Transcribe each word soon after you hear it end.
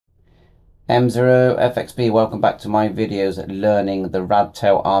M0FXB, welcome back to my videos learning the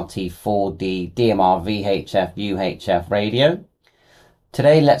Radtel RT-4D DMR VHF UHF radio.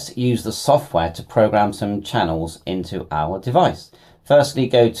 Today let's use the software to program some channels into our device. Firstly,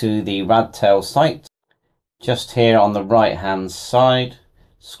 go to the Radtel site, just here on the right hand side,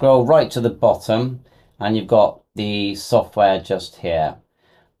 scroll right to the bottom and you've got the software just here.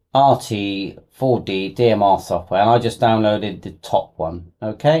 RT-4D DMR software, and I just downloaded the top one.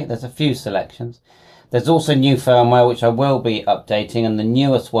 Okay, there's a few selections. There's also new firmware which I will be updating, and the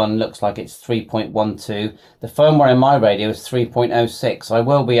newest one looks like it's 3.12. The firmware in my radio is 3.06, so I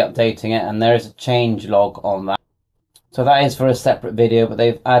will be updating it, and there is a change log on that. So that is for a separate video, but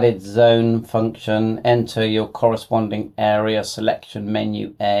they've added zone function, enter your corresponding area, selection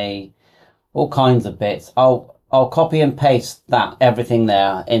menu A, all kinds of bits. I'll copy and paste everything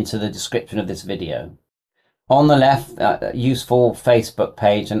there into the description of this video. On the left, useful Facebook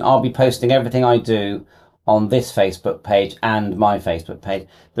page, and I'll be posting everything I do on this Facebook page and my Facebook page.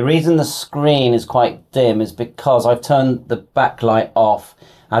 The reason the screen is quite dim is because I've turned the backlight off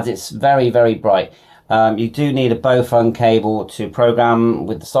as it's very, very bright. You do need a Bofung cable to program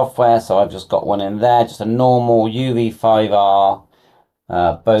with the software, so I've just got one in there, just a normal UV5R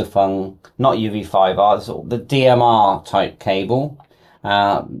Bofung, not UV5R, the DMR type cable.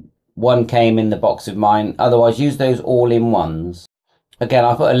 One came in the box of mine, otherwise use those all-in-ones. Again,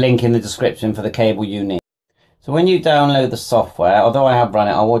 I'll put a link in the description for the cable you need. So when you download the software, although I have run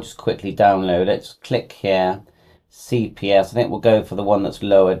it, I will just quickly download it. Just click here, CPS, I think we'll go for the one that's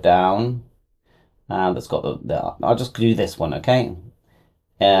lower down. That's got I'll just do this one, okay?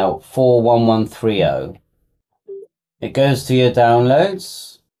 41130. It goes to your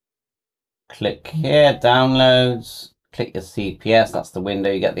downloads. Click here, downloads. Click your CPS, that's the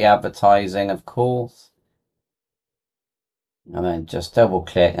window. You get the advertising, of course. And then just double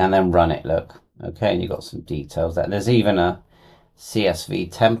click and then run it, look. Okay, and you've got some details there. There's even a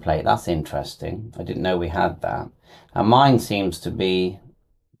CSV template. That's interesting. I didn't know we had that. And mine seems to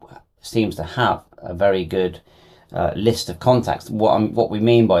have a very good list of contacts. What we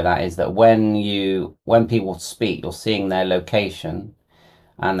mean by that is that when people speak, you're seeing their location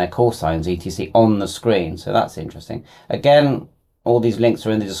and their call signs etc on the screen. So that's interesting. Again, all these links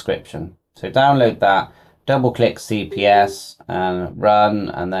are in the description. So download that, double click CPS and run,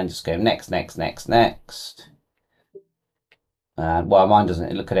 and then just go next. And well, mine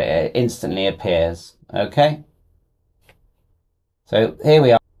doesn't. Look at it, it instantly appears. Okay. So here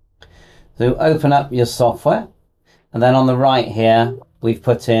we are. So open up your software. And then on the right here, we've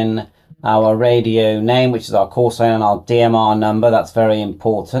put in our radio name, which is our call sign, and our DMR number. That's very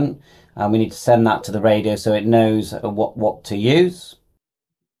important. And we need to send that to the radio so it knows what to use.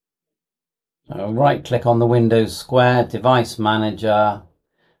 So right click on the Windows square, device manager,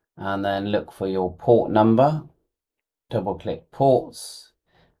 and then look for your port number. Double click ports,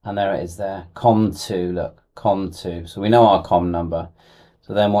 and there it is there, COM2, look, COM2. So we know our COM number.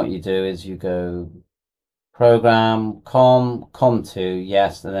 So then what you do is you go program COM2,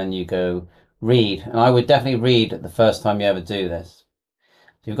 yes, and then you go read. And I would definitely read the first time you ever do this.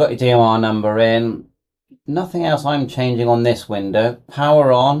 So you've got your DMR number in. Nothing else I'm changing on this window.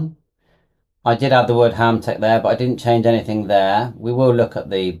 Power on. I did add the word Hamtech there, but I didn't change anything there. We will look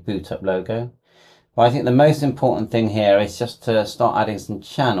at the boot up logo. But I think the most important thing here is just to start adding some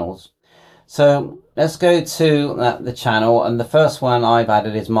channels. So let's go to the channel, and the first one I've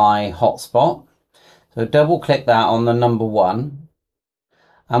added is my hotspot. So double click that on the number 1.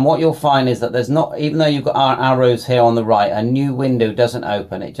 And what you'll find is that there's not, even though you've got our arrows here on the right, a new window doesn't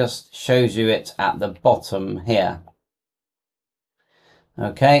open. It just shows you it at the bottom here.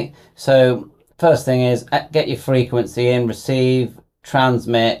 Okay, so first thing is get your frequency in, receive,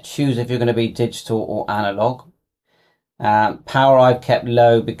 transmit, choose if you're going to be digital or analog. Power I've kept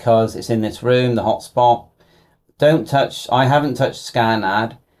low because it's in this room, the hotspot. Don't touch, I haven't touched scan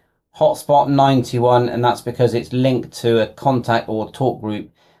add. Hotspot 91, and that's because it's linked to a contact or talk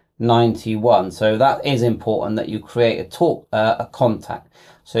group 91. So that is important that you create a contact.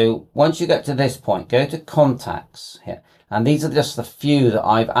 So once you get to this point, go to contacts here. And these are just the few that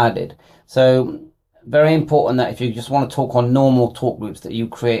I've added. So very important that if you just want to talk on normal talk groups, that you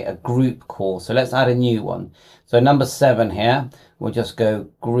create a group call. So let's add a new one. So number 7 here, we'll just go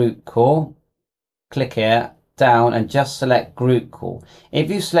group call, click here, down, and just select group call.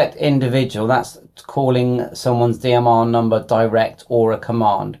 If you select individual, that's calling someone's DMR number direct or a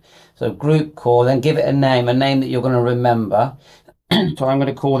command. So group call, then give it a name that you're going to remember. So I'm going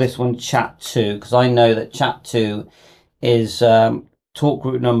to call this one chat 2, because I know that chat 2 is talk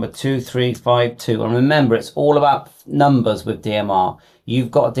group number 2352. And remember, it's all about numbers with DMR. You've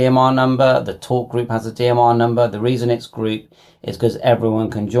got a DMR number, the talk group has a DMR number. The reason it's grouped is because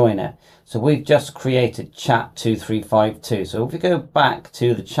everyone can join it. So we've just created chat 2352. So if we go back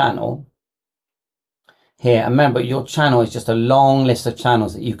to the channel here, and remember your channel is just a long list of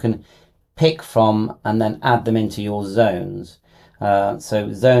channels that you can pick from and then add them into your zones.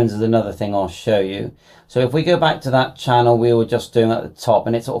 So zones is another thing I'll show you. So if we go back to that channel we were just doing at the top,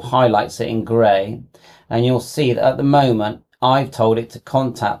 and it sort of highlights it in grey, and you'll see that at the moment I've told it to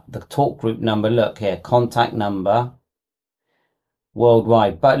contact the talk group number. Look here, contact number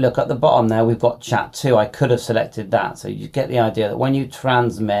worldwide. But look at the bottom there, we've got chat 2. I could have selected that. So you get the idea that when you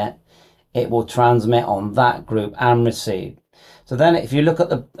transmit, it will transmit on that group and receive. So then if you look at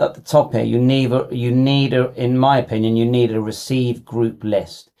the top here, you need in my opinion, you need a receive group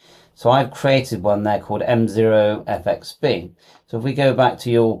list. So I've created one there called M0FXB. So if we go back to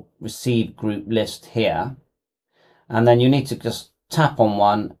your receive group list here, and then you need to just tap on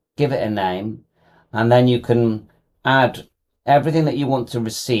one, give it a name, and then you can add everything that you want to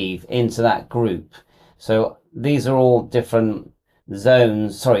receive into that group. So these are all different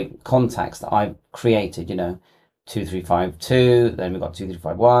zones, contacts that I've created, 2352, then we've got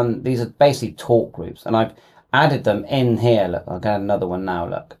 2351. These are basically talk groups, and I've added them in here. Look, I'll get another one now.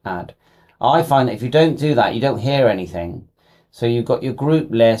 Look, add. I find that if you don't do that, you don't hear anything. So you've got your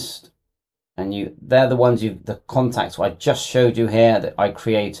group list, and they're the ones the contacts I just showed you here that I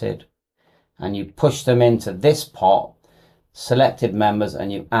created, and you push them into this pot, selected members,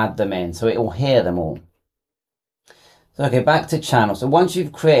 and you add them in, so it will hear them all. So okay, back to channel. So once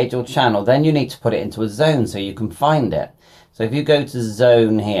you've created your channel, then you need to put it into a zone so you can find it. So if you go to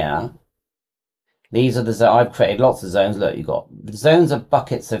zone here, these are the zones. I've created lots of zones. Look, you've got zones of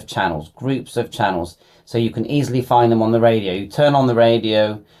buckets of channels, groups of channels, so you can easily find them on the radio. You turn on the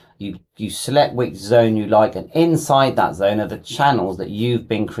radio, you select which zone you like, and inside that zone are the channels that you've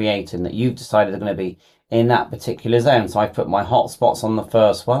been creating, that you've decided are going to be in that particular zone. So I put my hotspots on the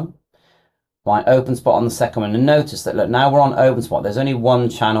first one, my open spot on the second one, and notice that, look, now we're on open spot. There's only one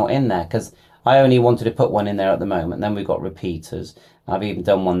channel in there because I only wanted to put one in there at the moment. Then we've got repeaters. I've even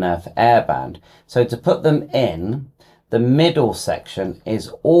done one there for airband. So to put them in, the middle section is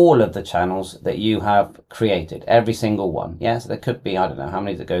all of the channels that you have created, every single one. Yeah, so there could be, I don't know, how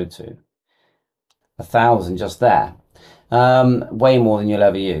many to go to? 1,000 just there. Way more than you'll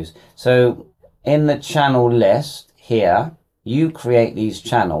ever use. So in the channel list here, you create these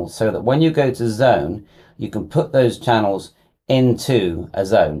channels so that when you go to zone, you can put those channels into a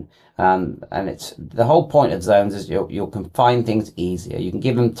zone. And it's the whole point of zones is you can find things easier. You can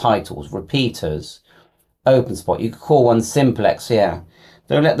give them titles, repeaters, open spot. You could call one simplex here.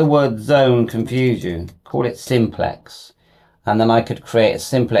 Don't let the word zone confuse you. Call it simplex. And then I could create a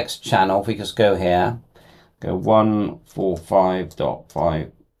simplex channel. If we just go here, go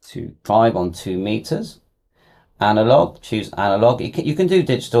 145.525 on 2 meters. Analog, choose analog. You can do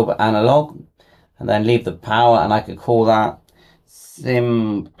digital, but analog, and then leave the power, and I could call that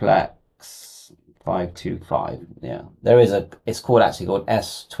simplex 525. Yeah, there is it's actually called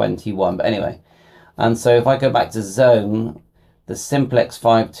S21, but anyway. And so if I go back to zone, the simplex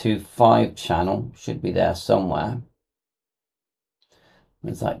 525 channel should be there somewhere.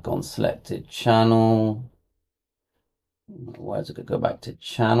 Where's that gone? Selected channel. Where's it going to go back to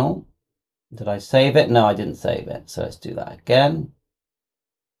channel? Did I save it? No, I didn't save it. So let's do that again.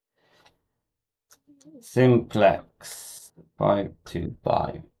 Simplex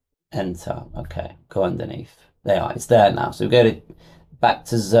 525. Enter. Okay, go underneath. There you are. It's there now. So we go back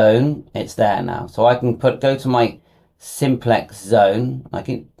to zone. It's there now. So I can go to my simplex zone. I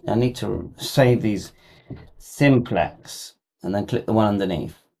need to save these simplex and then click the one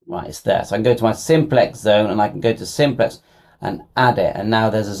underneath. Right, it's there. So I can go to my simplex zone and I can go to simplex and add it, and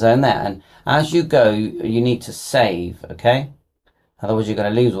now there's a zone there. And as you go, you need to save, okay? Otherwise you're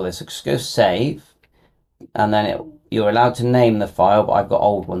going to lose all this. So just go save, and then you're allowed to name the file, but I've got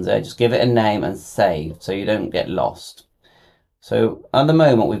old ones there. Just give it a name and save so you don't get lost. So at the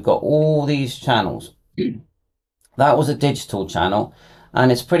moment we've got all these channels. That was a digital channel,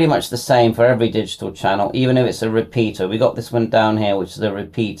 and it's pretty much the same for every digital channel, even if it's a repeater. We got this one down here, which is a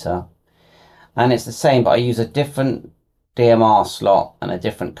repeater, and it's the same, but I use a different DMR slot and a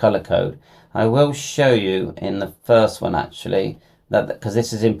different color code. I will show you in the first one actually, that because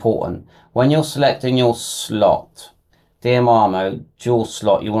this is important. When you're selecting your slot, DMR mode, dual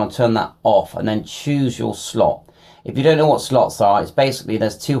slot, you want to turn that off and then choose your slot. If you don't know what slots are, it's basically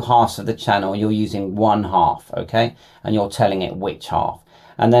there's 2 halves of the channel, you're using 1 half, okay? And you're telling it which half.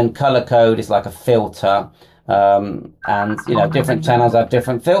 And then color code is like a filter, and different channels have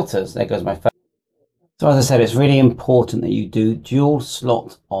different filters. There goes my phone. So as I said, it's really important that you do dual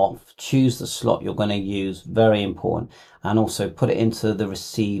slot off, choose the slot you're going to use, very important, and also put it into the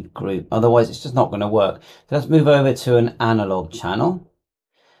receive group. Otherwise, it's just not going to work. So let's move over to an analog channel.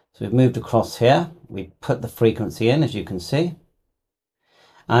 So we've moved across here. We put the frequency in, as you can see.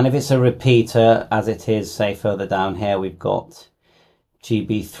 And if it's a repeater, as it is, say further down here, we've got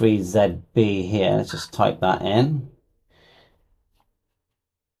GB3ZB here. Let's just type that in.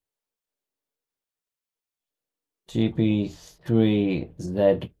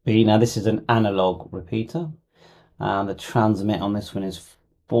 GB3ZB. Now this is an analog repeater, and the transmit on this one is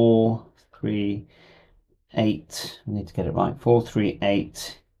 438. I need to get it right.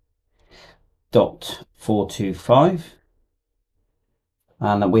 438.425.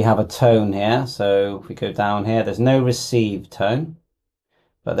 And we have a tone here. So if we go down here, there's no receive tone,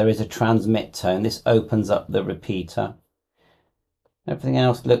 but there is a transmit tone. This opens up the repeater. Everything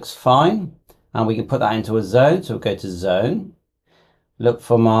else looks fine. And we can put that into a zone. So we'll go to zone, look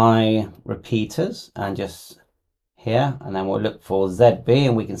for my repeaters, and just here, and then we'll look for ZB,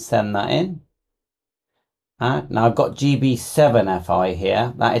 and we can send that in. Now I've got GB7FI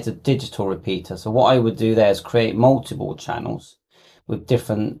here. That is a digital repeater. So what I would do there is create multiple channels with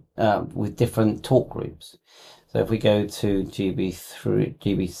different torque groups. So if we go to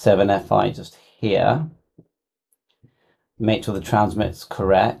GB7FI just here, make sure the transmit's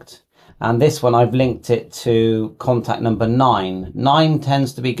correct. And this one, I've linked it to contact number 9. 9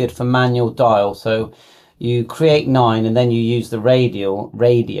 tends to be good for manual dial. So you create 9 and then you use the radio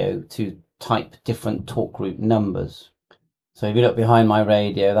to type different torque group numbers. So if you look behind my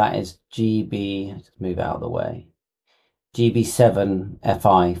radio, that is GB, just move out of the way,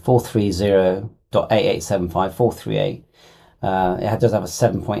 GB7FI 430.8875 438. It does have a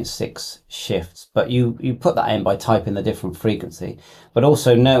 7.6 shifts, but you put that in by typing the different frequency. But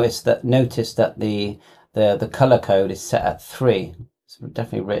also notice that the color code is set at 3. It's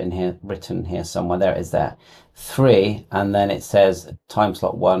definitely written here somewhere. There it is there. 3, and then it says time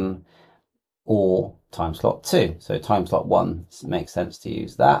slot 1 or time slot 2. So time slot 1 makes sense to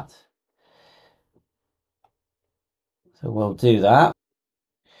use that. So we'll do that.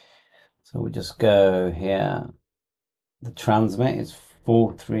 So we'll just go here. The transmit is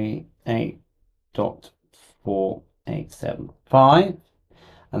 438.4875,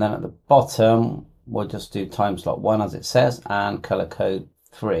 and then at the bottom we'll just do time slot 1 as it says, and color code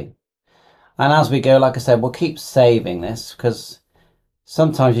 3. And as we go, like I said, we'll keep saving this because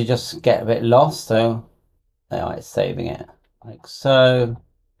sometimes you just get a bit lost. So there, it's saving it like so,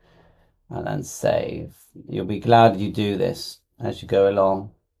 and then save. You'll be glad you do this as you go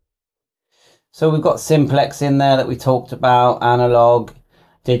along. So we've got simplex in there that we talked about, analog,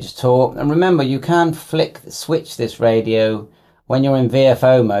 digital. And remember, you can switch this radio when you're in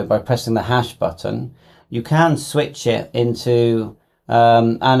VFO mode by pressing the hash button. You can switch it into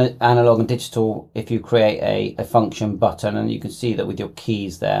analog and digital if you create a function button, and you can see that with your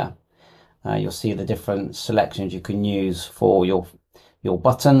keys there. You'll see the different selections you can use for your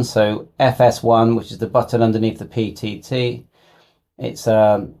buttons. So FS1, which is the button underneath the PTT, it's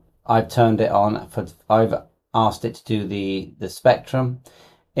I've turned it on I've asked it to do the spectrum.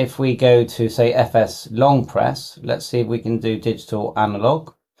 If we go to say FS long press, let's see if we can do digital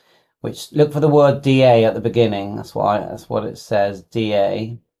analog, which look for the word DA at the beginning. That's what it says,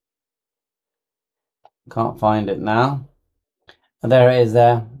 DA. Can't find it now. And there it is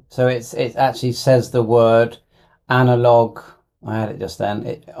there. So it actually says the word analog. I had it just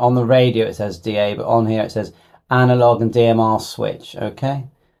then. On the radio it says DA, but on here it says analog and DMR switch. Okay.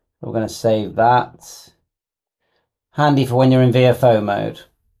 We're going to save that. Handy for when you're in VFO mode.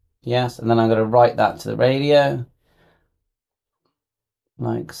 Yes, and then I'm going to write that to the radio.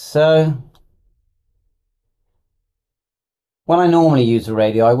 Like so. When I normally use the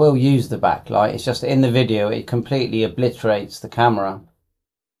radio, I will use the backlight. It's just in the video, it completely obliterates the camera.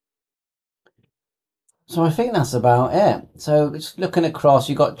 So I think that's about it. So just looking across,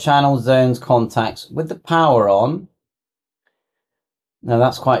 you've got channels, zones, contacts. With the power on, now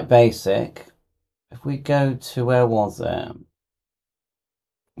that's quite basic. If we go to, where was it?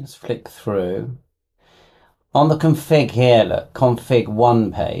 Let's flick through. On the config here, look, config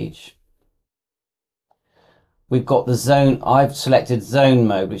 1 page. We've got the zone. I've selected zone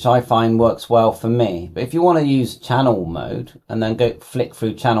mode, which I find works well for me. But if you want to use channel mode and then go flick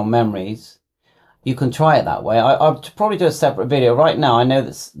through channel memories, you can try it that way. I'll probably do a separate video. Right now, I know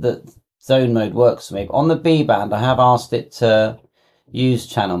that zone mode works for me. But on the B band, I have asked it to use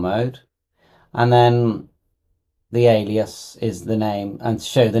channel mode, and then the alias is the name, and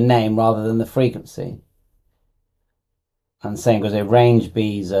show the name rather than the frequency. And same goes a range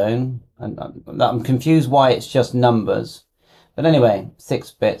B zone. And I'm confused why it's just numbers. But anyway,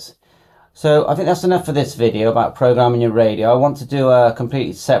 6 bits. So I think that's enough for this video about programming your radio. I want to do a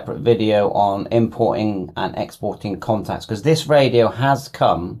completely separate video on importing and exporting contacts, because this radio has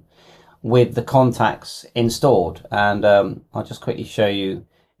come with the contacts installed, and I'll just quickly show you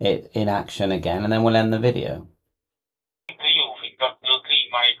it in action again, and then we'll end the video.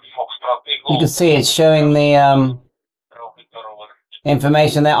 You can see it's showing the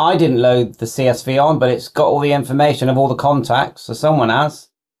information there. I didn't load the CSV on, but it's got all the information of all the contacts, so someone has.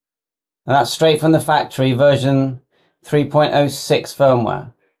 And that's straight from the factory, version 3.06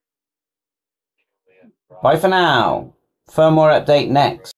 firmware. Bye for now. Firmware update next.